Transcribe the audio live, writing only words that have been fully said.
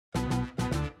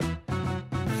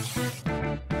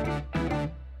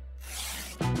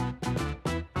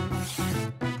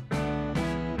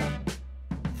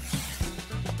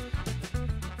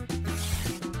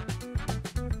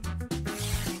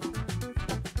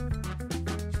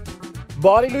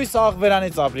Բարի լույս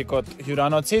Աղվերանից Ապրիկոտ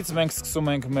հյուրանոցից մենք սկսում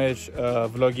ենք մեր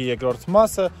վլոգի երկրորդ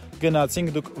մասը, գնացինք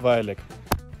դուք վայելեք։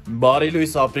 Բարի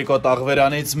լույս Ապրիկոտ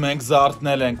Աղվերանից մենք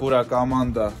զարթնել ենք, ուրա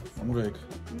կամանդա։ Ուր եք։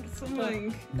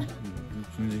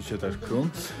 Ինչ է դարքում։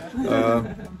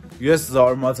 Ես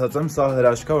զարմացած եմ, սա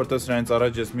հրաշքա, որտեղ սրանից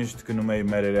առաջ ես միշտ գնում էի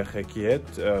մեր երեխեքի հետ,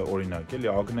 օրինակ էլի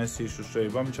Ագնեսի, Շուշեի,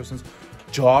 բա մինչև sense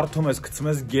ջարդում ես, գցում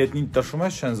ես գետնին, տշում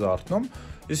ես, չեն զարթնում։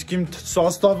 Իսկ իմ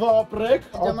սաստավը ապրեք,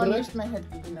 Ժամանիշտ մեր հետ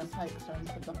գնաս Hayk սրանից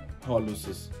հետո։ Հա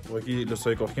լուսես, ոքի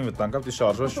լուսոյի կողքին վտանգավ, դի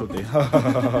շարժվես շուտի։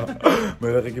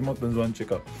 Մեր եղեկի մոտ բենզոն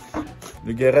չկա։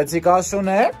 Գեղեցիկ աշուն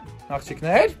է,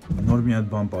 աղջիկներ։ Նոր մի հատ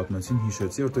բան պատմեցին,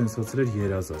 հիշեցի, որտեղ ինձ հոցել էր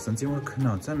երազա, սենց իմ որ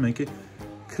քնած եմ, մեկի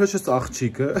քրոջս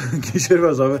աղջիկը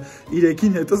գիշերվա ժամը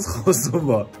 3-ին հետս խոսում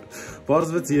է,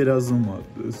 բարձվեց երազում է,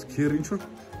 քեր ինչ-որ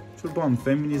բան,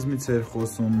 ֆեմինիզմից էր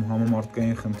խոսում,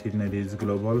 համամարտկային խնդիրներից,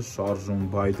 գլոբալ շարժում,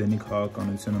 Բայդենի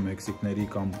քաղաքականությունը մեքսիկների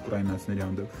կամ ուկրաինացիների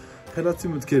հանդեպ խելացի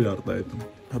մտքեր արտահայտում։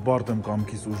 Հպարտ եմ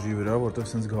կամքիս ուժի վրա, որտեղ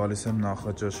սենց գալիս եմ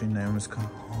նախաճաշին, նայում ես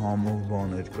համով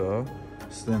բաներ կա,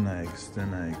 ստենայք,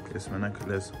 ես մենակ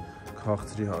լես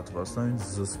քաղցրի հատվածն ինձ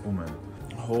զսպում եմ։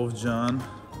 Հով ջան,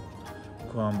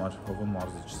 քո համար, հովը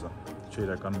մարզիչ սա, չէ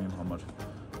իրականում իմ համար,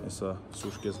 հեսա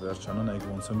սուշկ ես վերջանան, այգ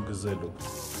ոնց եմ գզելու։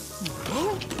 4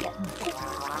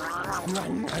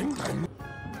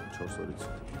 օրից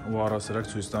ու առասարակ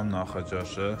ցույց տամ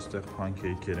նախաճաշը, այստեղ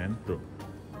փանքեյքեր են,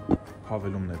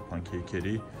 հավելումներ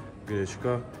փանքեյքերի,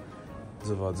 գրեչկա,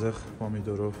 ձվածեղ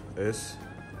պոմիդորով էս,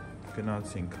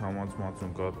 գնացինք համած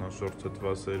մածուն, կատնաշոր,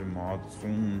 թթվասեր,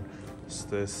 մածուն,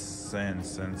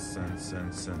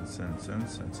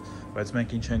 սենց, բայց մենք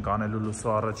ինչ ենք անելու լուսո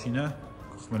առաջինը,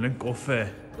 խմել ենք կոֆե։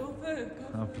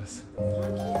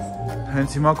 Հենց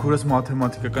հիմա քուրս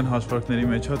մաթեմատիկական հաշվարկների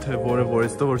մեջ է, թե որը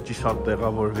որից տո որ ճիշտ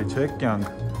տեղավորվի, չէ՞ կյանք։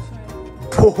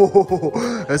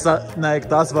 Հեսա նայեք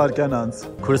 10 վայրկյան անց։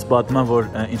 Քուրս պատմում է, որ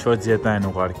ինչ որ դիետա են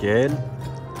ուղարկել,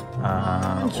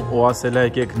 ու ասել է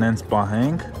եկեք նենց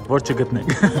պահենք, որ չգտնենք։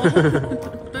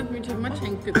 Դրանք մինչև մա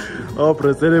չենք գտնում։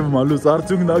 Ապրես երևում է լուս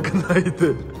արդյունքն ակնհայտ է։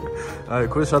 Այ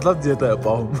քուրս շատ լավ դիետա է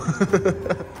պահում։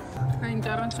 Այն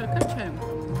դառնչական չեմ։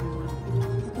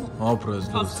 Ապրես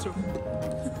լուս։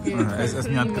 Այս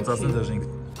մի հատ կծածել դժինք։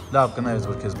 Լավ կնայես,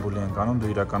 որ քեզ բուլի ենք անում,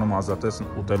 դու իրականում ազատ ես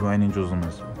ուտելու այն ինչ ուզում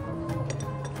ես։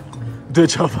 Դե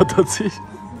չավատացի։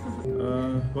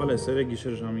 Վալես, երեք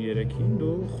գիշեր ժամի 3-ին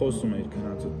դու խոսում էիր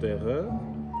քնածու տեղը,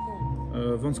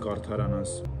 ոնց կարդարանաս։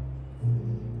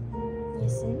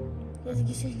 Ես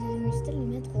գիշերների մեջ իմ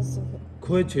հետ խոսում եմ։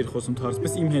 Քո հետ չէիր խոսում,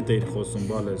 թարսպես իմ հետ էիր խոսում,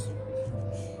 բալես։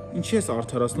 Ինչի ես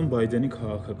արդարացնում Բայդենի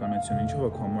քաղաքականությունը, ինչով է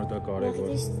քո համար դա կարևոր։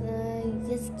 Ես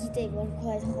գիտեի, որ քո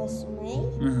հետ խոսում էի։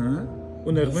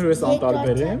 Ու նեղվում էր ես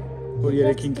անտարբեր եմ, որ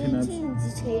 3-ին քնած։ Ինձ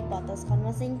չէի պատասխանում,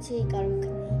 ասեն չէի կարող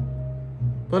քնել։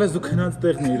 Բալես դու քնած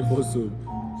տեղն էիր խոսում։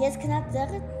 Ես քնած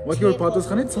տեղը։ Ուղղակի որ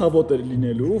պատասխանի ցավոտ էր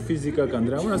լինելու, ֆիզիկական,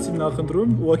 դրա համար ասի նախընտրում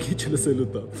ուղղակի չլսելու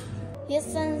տա։ Ես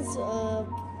սենց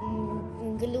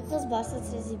գլուխս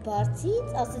բարձրացրեցի բարձից,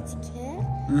 ասացի քեր։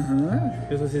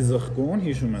 Ես ասի զղկուն,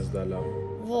 հիշում ես դա լավ։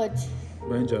 Ոչ։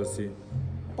 Բա ինչ ասի։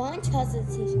 Բան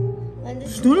չասեցիր։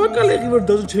 Շնորհակալ եղի, որ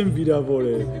դաժե չեմ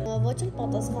վիրավորել։ Ոչ էլ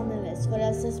պատասխանել ես, որ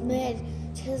ասես մեր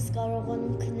չես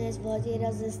կարողանում քնես, որ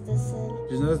երազ ես տեսել։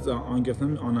 Ես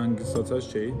անկեղծեմ անհանգստացած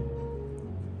չէի։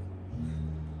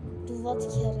 Դու ված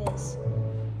քեր ես։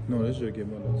 Նոր ես ջոգ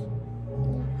եմ ալած։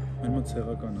 Մեր մոտ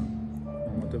ցեղական է։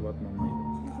 Մամա դե վատ մամայի։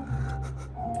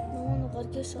 Մաման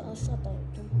ուղղակի շատ է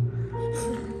ուտում։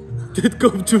 Դեդ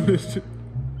կապ չուներ։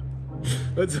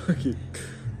 Բայց ոքի։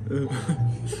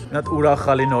 Նատ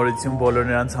ուրախալի նորություն բոլոր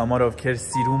նրանց համար, ովքեր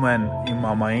սիրում են իմ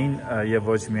մամային եւ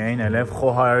ոչ միայն, այլև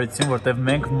խոհարարություն, որտեվ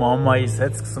մենք մամայիս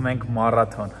հետ սկսում ենք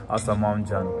մարաթոն, ասա մամ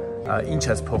ջան, ինչ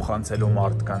ես փոխանցելու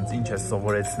մարդկանց, ինչ ես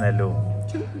սովորեցնելու։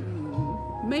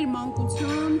 Մեր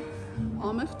մանկություն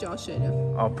ամեղ ճաշերը։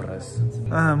 Ապրես։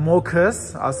 Մոքս,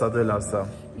 ասա դել ասա։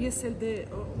 Ես էլ դե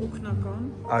օգնական։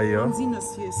 Այո։ Անձինս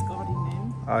ես կարինեմ։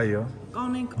 Այո։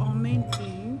 Կանենք ամեն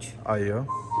ինչ։ Այո։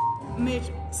 Մեր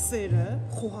սերը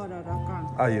խոհարարական։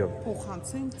 Այո։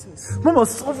 Փոխանցենք ցես։ Մամա,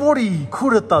 սովորի,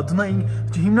 քուրը տա, դու նայ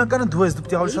հիմնականը դու ես, դու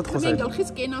պետք է ավելի շատ խոսես։ Մենք գլխից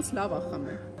կենաց լավ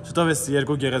ախմել։ Շուտով ես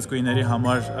երկու գեղեցկուիների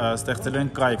համար ստեղծելու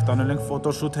ենք կայք, տանելու ենք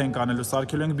ֆոտոշութ ենք անելու,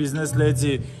 սարքելու ենք բիզնես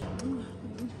լեդի։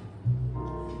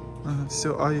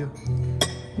 Всё, այո։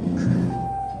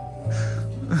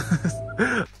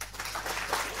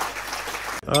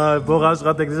 Այ, բող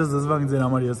աշխատեք, զզվանք ձեր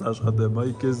համար ես աշխատեմ,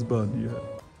 այ կես բան։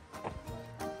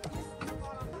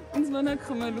 Ինձ մենակ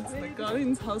խմելուց նկար,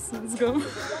 ինձ հասուն զգամ։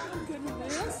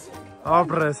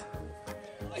 Ապրես։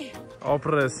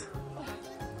 Ապրես։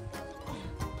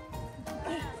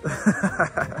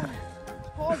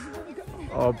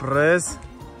 Ապրես։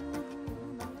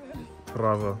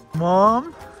 Bravo.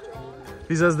 Mom,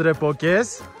 վիզես դրեպոք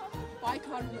ես։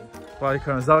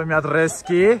 Պայքարում։ Զավի մի հատ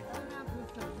ռեսկի։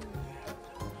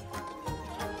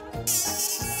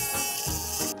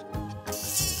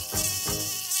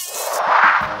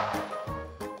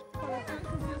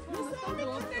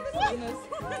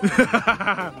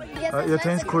 Եթե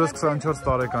ինձ քուրս 24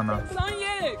 տարեկան է։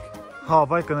 23։ Հա,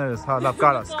 վայ կներես, հա, լավ,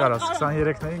 կարաս,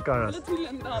 23-ներին կարաս։ Թույլ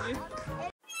եմ տալի։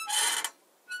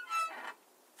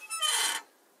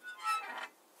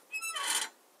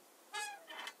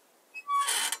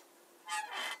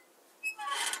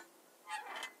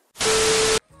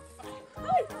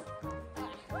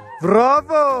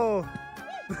 Bravo!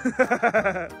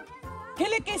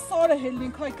 Հելը կես սարը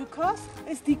հելնենք, հայ կքաս,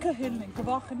 ես դիքը հելնենք,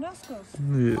 կվախենաս կաս։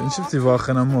 Ինչի՞ պիտի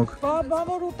վախենամ մոք։ Բա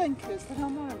որ ուտենք ես, դրա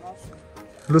համար եմ ասում։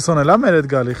 Լուսոն էլա մեր այդ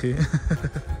գալիխի։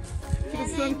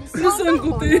 Լուսոն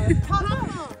գուտի։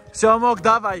 Всё, մոք,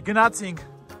 դավայ, գնացինք։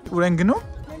 Ուր են գնում։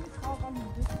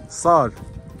 Սար։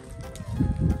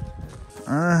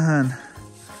 Ահան։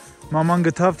 Մաման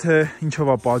գտավ թե ինչով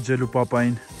է պատժելու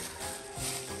պապային։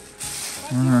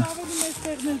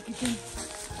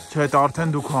 Չէ, դա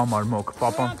արդեն դուք համար մոք,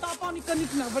 պապան։ Տապանի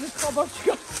տնիկն է, վրից խաբար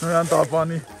չկա։ Նրան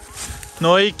տապանի։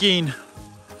 Նոյիկին։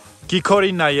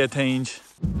 Գիքորինն է եթե ինչ։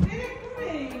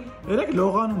 Երեք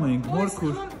լողանում ենք,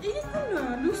 մորքուր։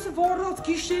 Լուսը վառած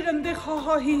գիշեր ընդեղ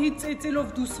հահահիհի ծեծելով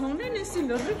դուսանեն, էսի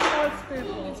լրիվ այստեղ։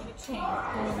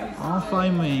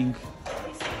 Անֆայմ ենք։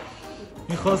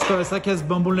 Մի խոսքով, հեսա քեզ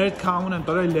բմբուլներդ կամուն եմ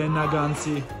տորել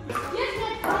լենագանցի։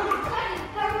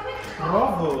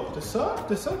 Bravo,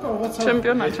 տեսա կարողացավ։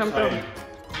 Չեմպիոն է, չեմպիոն։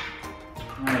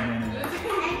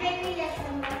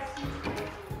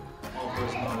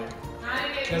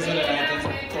 Քեզ էլ այդ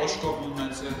կոշկով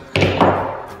ունեցել։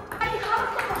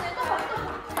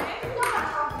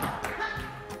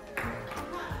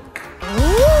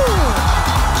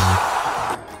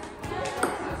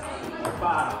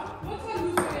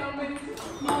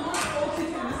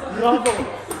 Bravo.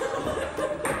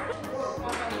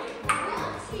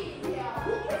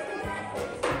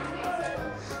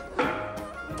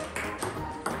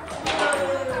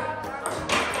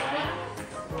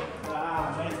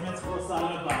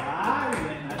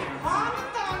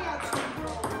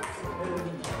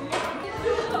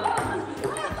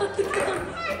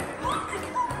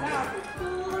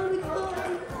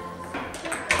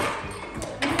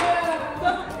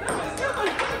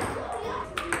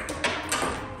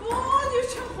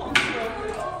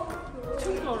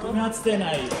 Stay.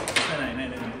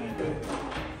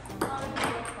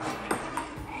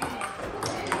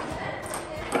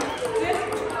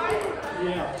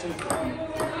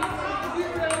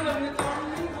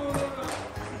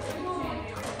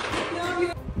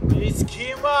 Իսկ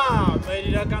հիմա մեր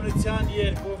իրականության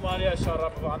երկու Մարիա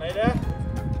Շարապովաները։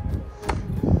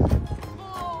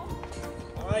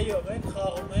 Այո, մենք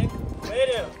խաղում ենք։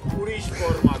 Մերը ուրիշ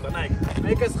ֆորմատ է, նայեք։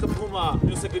 Մեկս խփում է,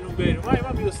 մյուսը գնում բերում, այ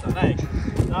հիմա մյուսն է, նայեք։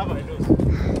 Դավայ, լուս։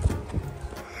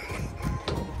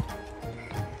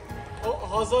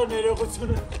 Հազար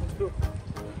ներողություն եմ։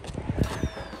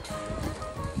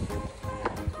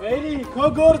 Մերի, քո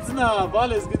գործն է,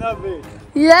 բալես գնա վեր։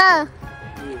 Yeah.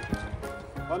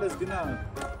 Բալես գնա։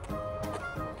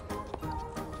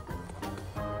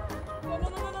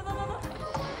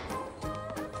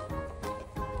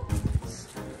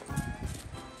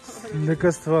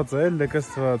 Լեկստված է,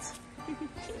 լեկստված։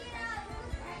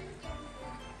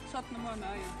 Շատ նման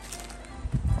է, այո։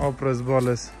 Ապրես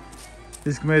բալես։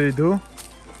 Իսկ Մերի դու։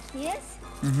 Ես։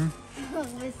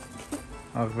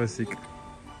 Աղվեսիկ։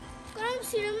 Կարամ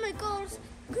սիրում եք օրս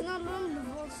գնալու եմ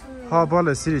լվոսը։ Հա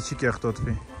բալես, սիրի չի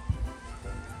կեղտոտվի։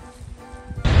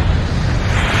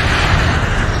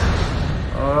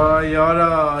 Այ արա,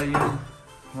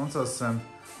 ոնց ասեմ,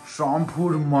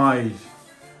 շամփուր մայր։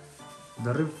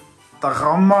 Դեռ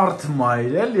տղամարդ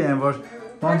մայր էլի են, որ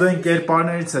մոնդոյին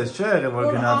կերպարներից ես չէ եղել, որ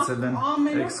գնացել են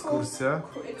էքսկուրսիա։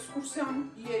 Էքսկուրսիան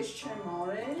ես չեմ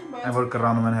արել, բայց Այն որ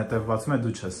կռանում են հետևվածում է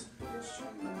դու չես։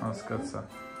 Հասկացա։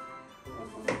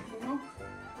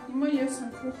 Հիմա ես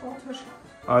եմ քո խաթր։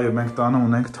 Այո, մենք տանը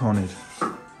ունենք թոնիր։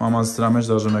 Մամանց դրա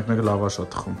մեջ դաժե մեկ-մեկ լավաշ է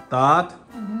թխում։ Տատ։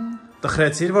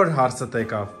 Տխրեցիր, որ հարցը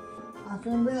եկավ։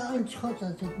 Ասում եմ, այն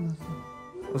չխոցած եք մասը։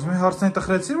 Ուզում եմ հարցնի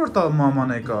տխրեցիր, որ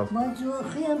մաման եկավ։ Բայց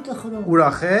ուրախի եմ տխրում։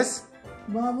 Ուրախ ես։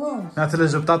 Բավոս։ Նացել է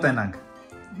ժպտա տենանք։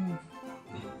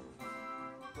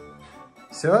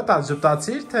 Всё, տատ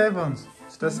ժպտացիր, թե ոնց։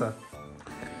 Չտեսա։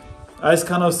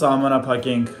 Այսքանով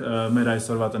սահմանափակենք մեր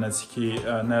այսօրվա տնեցիքի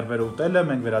ներվերը ուտելը,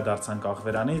 մենք վերադարձանք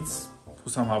Աղվերանից,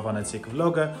 Հուսամ հավանեցիք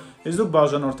վլոգը, իսկ դուք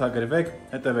բաժանորդագրվեք,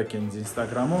 հետևեք ինձ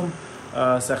ինստագրամում,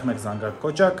 սեղմեք զանգակ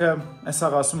կոճակը, այս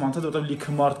աղասում անթետ որտեղ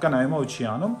լիքը մարդ կա նայում ու չի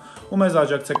անում, ու մեզ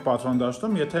աջակցեք Patreon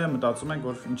դաշտում, եթե մտածում ենք,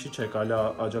 որ ինչի չէ կարելի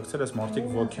աջակցել, այս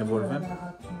մարդիկ ոգևորվեն։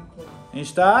 Ինչ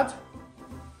տատ։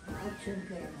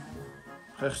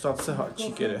 Խեղճտացը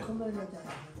հաճիկեր է։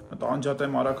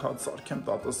 Անջատեմ արագ հաց սարքեմ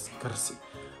տատս գրսի։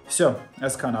 Всё,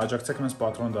 այսքանը աջակցեք մեզ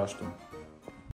Patreon դաշտում։